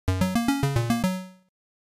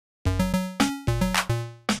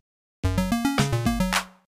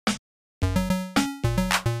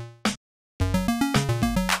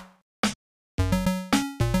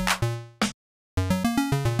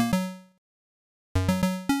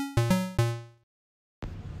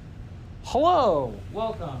Hello,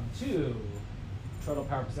 welcome to Turtle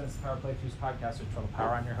Power Presents the Power Playthroughs podcast with Turtle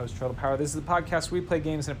Power. I'm your host, Turtle Power. This is the podcast where we play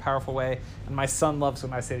games in a powerful way, and my son loves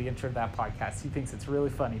when I say the intro to that podcast. He thinks it's really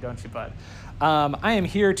funny, don't you, bud? I am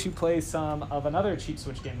here to play some of another cheap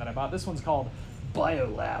Switch game that I bought. This one's called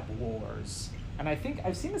Biolab Wars. And I think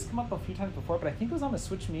I've seen this come up a few times before, but I think it was on the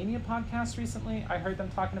Switch Mania podcast recently. I heard them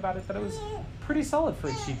talking about it, that it was pretty solid for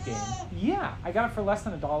a cheap game. Yeah, I got it for less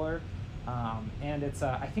than $1. And it's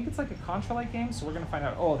I think it's like a Contra-like game, so we're going to find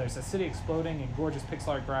out, oh, there's a city exploding and gorgeous pixel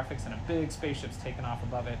art graphics and a big spaceship's taking off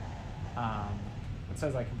above it. It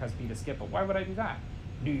says I can press B to skip, but why would I do that?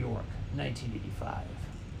 New York, 1985.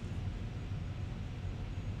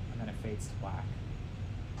 And then it fades to black.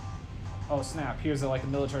 Oh, snap, here's a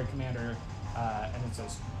military commander, and it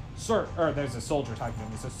says, sir, or there's a soldier talking to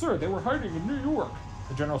him. He says, sir, they were hiding in New York.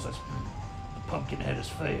 The general says, the Pumpkinhead has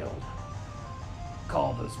failed.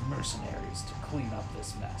 Call those mercenaries to clean up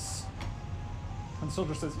this mess. And the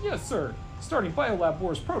soldier says, yes, sir. Starting Biolab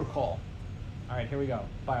Wars protocol. All right, here we go.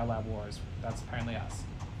 Biolab Wars. That's apparently us.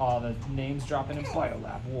 All the names dropping in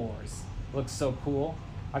Biolab Wars. Looks so cool.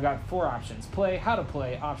 I got 4 options. Play, how to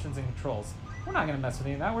play, options, and controls. We're not going to mess with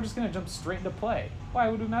any of that. We're just going to jump straight into play. Why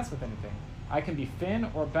would we mess with anything? I can be Finn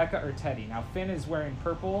or Becca or Teddy. Now, Finn is wearing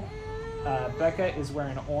purple. Becca is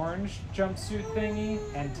wearing an orange jumpsuit thingy.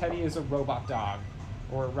 And Teddy is a robot dog.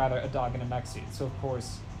 Or rather, a dog in a mech suit. So, of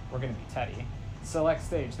course, we're going to be Teddy. Select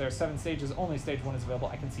stage. There are 7 stages. Only stage 1 is available.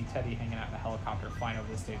 I can see Teddy hanging out in a helicopter flying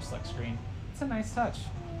over the stage select screen. It's a nice touch.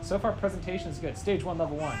 So far, presentation is good. Stage 1,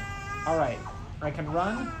 level 1. All right. I can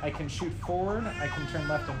run. I can shoot forward. I can turn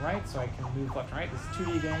left and right, so I can move left and right. This is a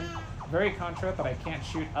 2D game. Very Contra, but I can't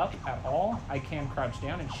shoot up at all. I can crouch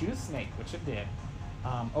down and shoot a snake, which it did.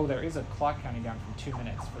 Oh, there is a clock counting down from 2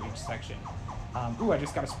 minutes for each section. Ooh, I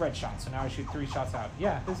just got a spread shot, so now I shoot 3 shots out.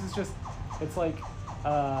 Yeah, this is just, it's like,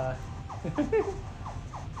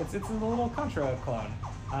 it's a little Contra clone.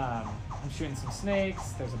 I'm shooting some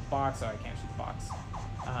snakes. There's a box. Oh, I can't shoot the box.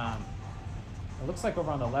 It looks like over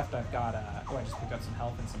on the left I've got, oh, I just picked up some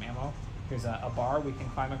health and some ammo. Here's a bar we can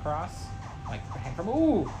climb across. Like, hang from,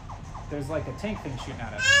 ooh! There's like a tank thing shooting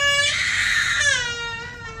at us.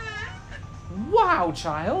 Wow,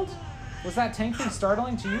 child! Was that tank thing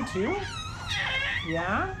startling to you too?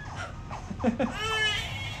 Yeah?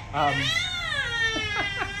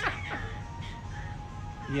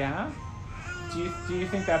 Yeah? Do you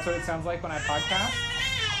think that's what it sounds like when I podcast?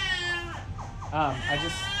 I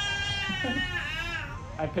just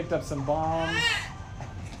I picked up some bombs.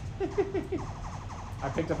 I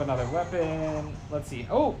picked up another weapon. Let's see.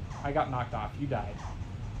 Oh, I got knocked off. You died.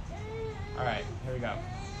 All right, here we go.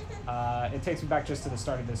 It takes me back just to the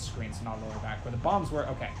start of this screen, so not lower back, where the bombs were.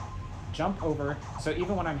 Okay. Jump over, so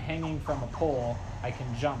even when I'm hanging from a pole, I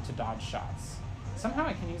can jump to dodge shots. Somehow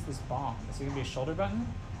I can use this bomb. Is it gonna be a shoulder button?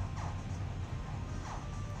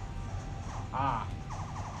 Ah.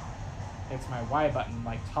 It's my Y button,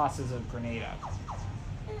 like tosses a grenade up.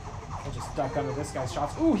 I'll just duck under this guy's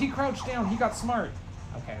shots. Ooh, he crouched down, he got smart.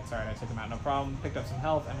 Okay, it's alright, I took him out, no problem. Picked up some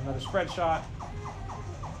health and another spread shot.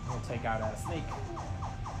 We'll take out a snake.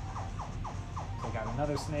 Take out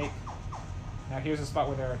another snake. Now here's a spot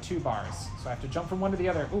where there are 2 bars, so I have to jump from one to the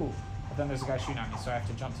other. Ooh, but then there's a guy shooting at me, so I have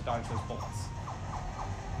to jump to dodge those bullets.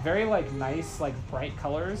 Very nice, bright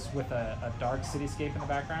colors with a dark cityscape in the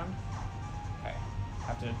background. Okay,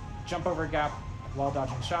 have to jump over a gap while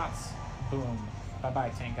dodging shots. Boom,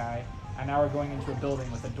 bye-bye tank guy. And now we're going into a building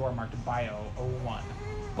with a door marked Bio 01.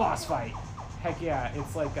 Boss fight. Heck yeah,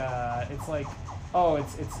 it's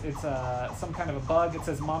some kind of a bug. It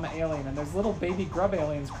says Mama Alien, and there's little baby grub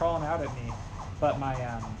aliens crawling out at me. But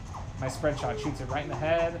my spread shot shoots it right in the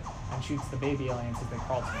head and shoots the baby aliens as they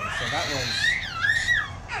crawl to me. So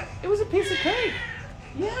it was a piece of cake.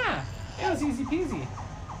 Yeah, it was easy peasy.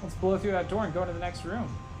 Let's blow through that door and go into the next room.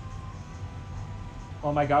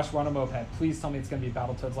 Oh my gosh, we're on a moped. Please tell me it's gonna be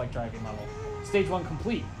Battletoads like driving level. Stage 1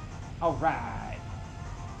 complete. All right.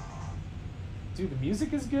 Dude, the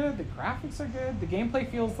music is good. The graphics are good. The gameplay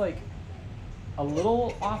feels like a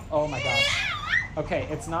little off. Oh my gosh. Okay,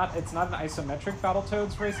 it's not an isometric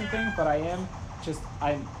Battletoads racing thing, but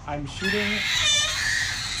I'm shooting.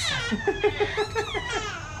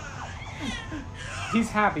 He's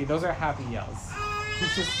happy. Those are happy yells.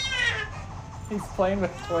 He's playing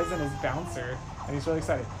with toys in his bouncer, and he's really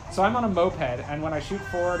excited. So I'm on a moped, and when I shoot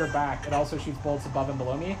forward or back, it also shoots bullets above and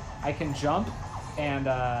below me. I can jump, and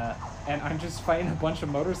I'm just fighting a bunch of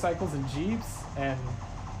motorcycles and jeeps, and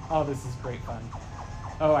oh, this is great fun.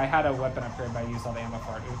 Oh, I had a weapon upgrade, but I used all the ammo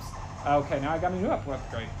for it. Oops. Okay, now I got a new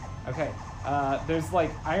upgrade. Okay, there's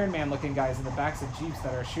Iron Man looking guys in the backs of jeeps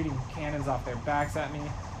that are shooting cannons off their backs at me.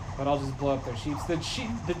 but I'll just blow up their Jeeps.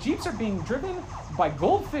 The Jeeps are being driven by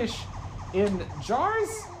goldfish in jars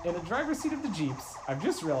in a driver's seat of the Jeeps. I've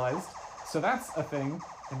just realized. So that's a thing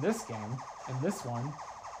in this game. In this one.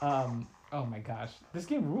 Oh my gosh. This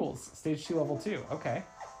game rules. Stage 2, level 2. Okay.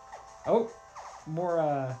 Oh,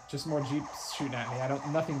 just more Jeeps shooting at me.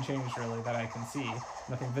 Nothing changed really that I can see.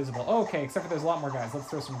 Nothing visible. Oh, okay, except for there's a lot more guys. Let's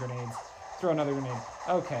throw some grenades. Throw another grenade.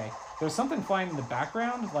 Okay. There's something flying in the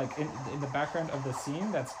background, like in the background of the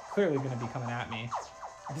scene that's clearly going to be coming at me.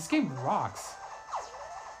 This game rocks.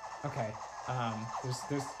 Okay.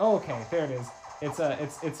 Oh, okay, there it is.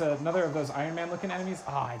 It's another of those Iron Man looking enemies.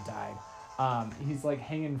 Oh, I died. He's like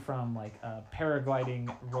hanging from like a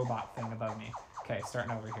paragliding robot thing above me. Okay,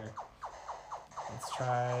 starting over here. Let's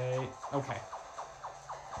try. Okay.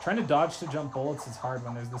 Trying to dodge to jump bullets is hard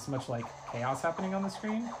when there's this much like chaos happening on the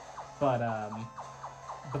screen, but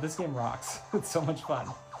this game rocks. It's so much fun.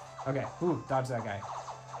 Okay. Ooh, dodge that guy.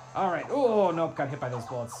 All right. Oh nope, got hit by those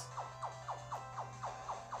bullets.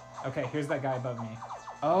 Okay, here's that guy above me.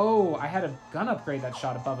 Oh, I had a gun upgrade that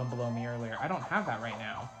shot above and below me earlier. I don't have that right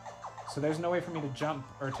now. So there's no way for me to jump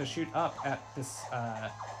or to shoot up at this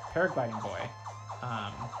paragliding boy.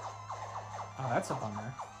 Oh, that's a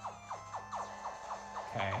bummer.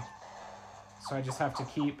 Okay. So I just have to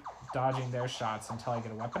keep dodging their shots until I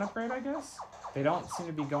get a weapon upgrade, I guess? They don't seem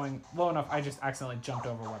to be going low enough. I just accidentally jumped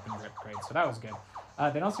over weapon upgrade, so that was good.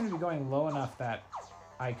 They don't seem to be going low enough that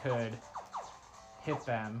I could hit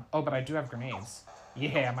them. Oh, but I do have grenades.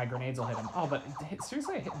 Yeah, my grenades will hit him. Oh, but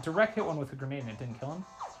seriously, I direct hit one with a grenade and it didn't kill him?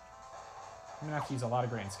 I'm gonna have to use a lot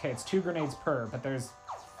of grenades. Okay, it's 2 grenades per, but there's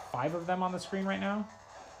 5 of them on the screen right now.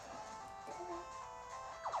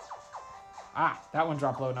 Ah, that one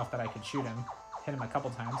dropped low enough that I could shoot him. Hit him a couple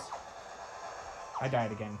times. I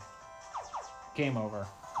died again. Game over.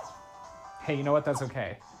 Hey, you know what? That's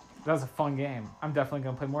okay. That was a fun game. I'm definitely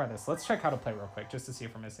gonna play more of this. Let's check how to play real quick, just to see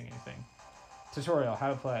if we're missing anything. Tutorial, how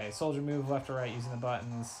to play. Soldier move left or right using the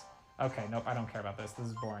buttons. Okay, nope, I don't care about this. This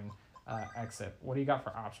is boring. Exit. What do you got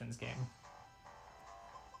for options, game?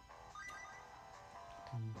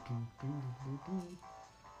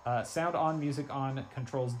 Sound on, music on,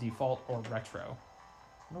 controls default or retro.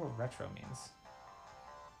 I don't know what retro means.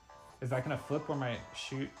 Is that going to flip where my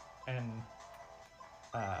shoot and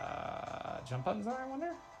jump buttons are, I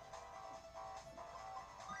wonder?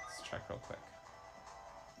 Let's check real quick.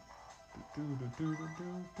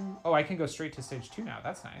 Oh, I can go straight to stage 2 now.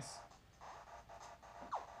 That's nice.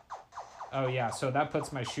 Oh, yeah, so that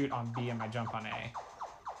puts my shoot on B and my jump on A.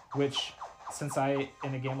 Which, since I,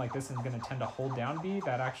 in a game like this, am going to tend to hold down B,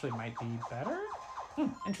 that actually might be better?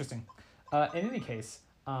 Interesting. In any case,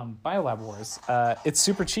 Biolab Wars. It's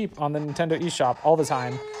super cheap on the Nintendo eShop all the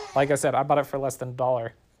time. Like I said, I bought it for less than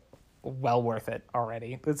 $1. Well worth it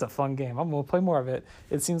already. It's a fun game. I'm going to play more of it.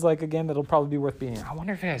 It seems like a game that'll probably be worth being. I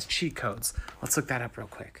wonder if it has cheat codes. Let's look that up real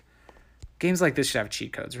quick. Games like this should have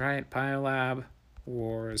cheat codes, right? Biolab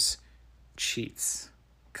Wars cheats.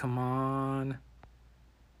 Come on.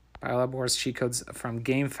 Biolab Wars cheat codes from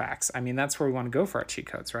GameFAQs. I mean, that's where we want to go for our cheat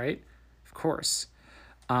codes, right? Of course.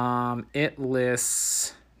 It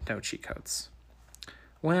lists no cheat codes.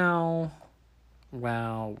 Well.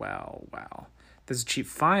 There's a cheat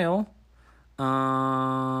file.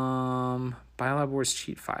 Biolab Wars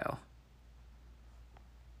cheat file.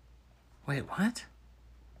 Wait, what?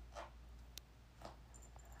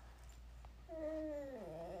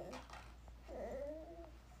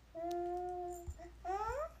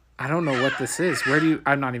 I don't know what this is.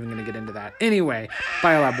 I'm not even going to get into that. Anyway,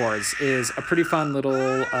 Biolab Wars is a pretty fun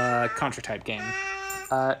little Contra-type game.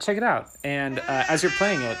 Check it out. And as you're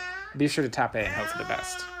playing it, be sure to tap A and hope for the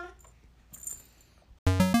best.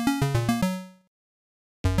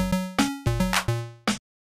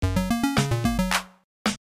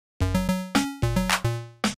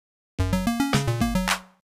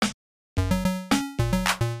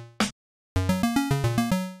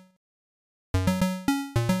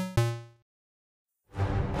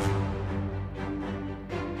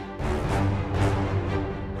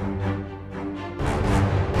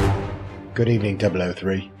 Good evening,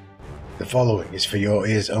 003. The following is for your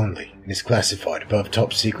ears only and is classified above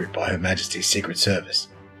top secret by Her Majesty's Secret Service.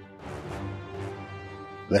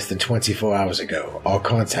 Less than 24 hours ago, our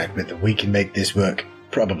contact with the We Can Make This Work,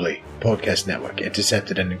 probably, podcast network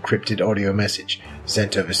intercepted an encrypted audio message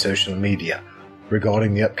sent over social media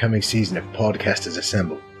regarding the upcoming season of Podcasters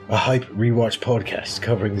Assemble, a hype rewatch podcast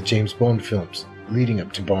covering the James Bond films leading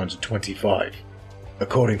up to Bond 25.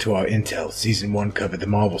 According to our intel, Season 1 covered the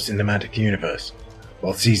Marvel Cinematic Universe,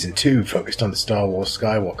 while Season 2 focused on the Star Wars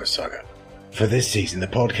Skywalker saga. For this season, the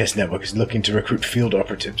Podcast Network is looking to recruit field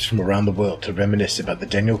operatives from around the world to reminisce about the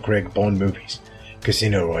Daniel Craig Bond movies,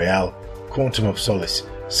 Casino Royale, Quantum of Solace,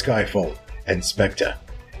 Skyfall, and Spectre,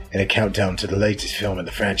 in a countdown to the latest film in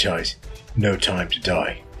the franchise, No Time to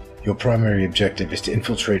Die. Your primary objective is to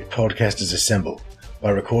infiltrate Podcasters Assemble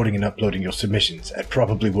by recording and uploading your submissions at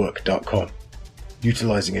probablywork.com,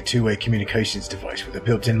 utilizing a two-way communications device with a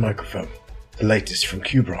built-in microphone, the latest from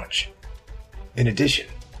QBranch. In addition,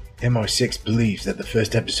 MI6 believes that the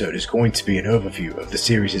first episode is going to be an overview of the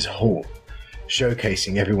series as a whole,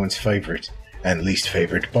 showcasing everyone's favorite and least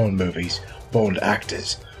favorite Bond movies, Bond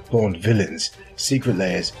actors, Bond villains, secret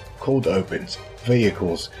layers, cold opens,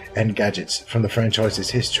 vehicles, and gadgets from the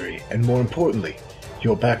franchise's history, and more importantly,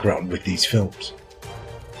 your background with these films.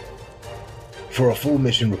 For a full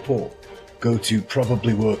mission report, go to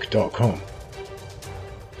probablywork.com.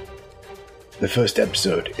 The first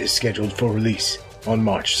episode is scheduled for release on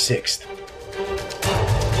March 6th.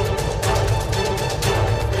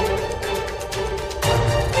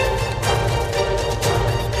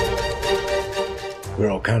 We're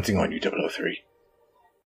all counting on you, 003.